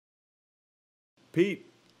Pete,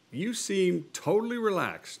 you seem totally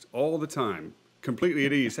relaxed all the time, completely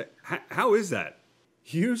at ease. How is that?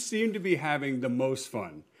 You seem to be having the most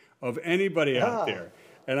fun of anybody out Ah, there.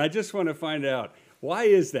 And I just want to find out, why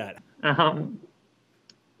is that? Um,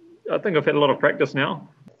 I think I've had a lot of practice now.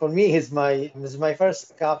 for me, it's my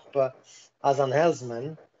first cup as an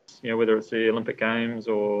helmsman. Whether it's the Olympic Games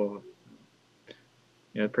or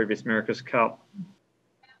previous America's Cup.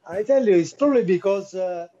 I tell you, it's probably because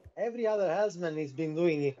every other helmsman has been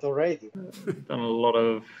doing it already. Done a lot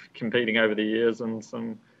of competing over the years in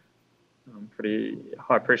some pretty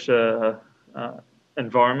high pressure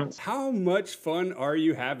environments. How much fun are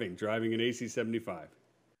you having driving an AC-75?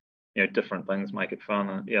 Different things make it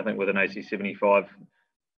fun. I think with an AC-75,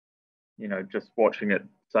 just watching it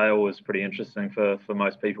sail is pretty interesting for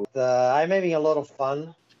most people. I'm having a lot of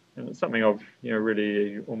fun. And it's something I've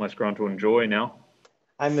really almost grown to enjoy now.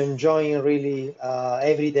 I'm enjoying really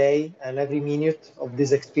every day and every minute of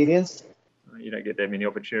this experience. You don't get that many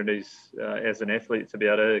opportunities as an athlete to be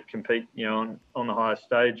able to compete, on the highest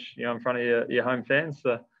stage, in front of your home fans.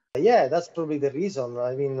 So, Yeah, that's probably the reason.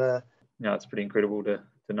 I mean, it's pretty incredible to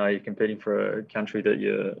know you're competing for a country that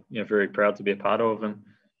you're very proud to be a part of. And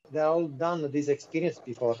they're all done this experience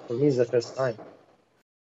before. For me, it's the first time.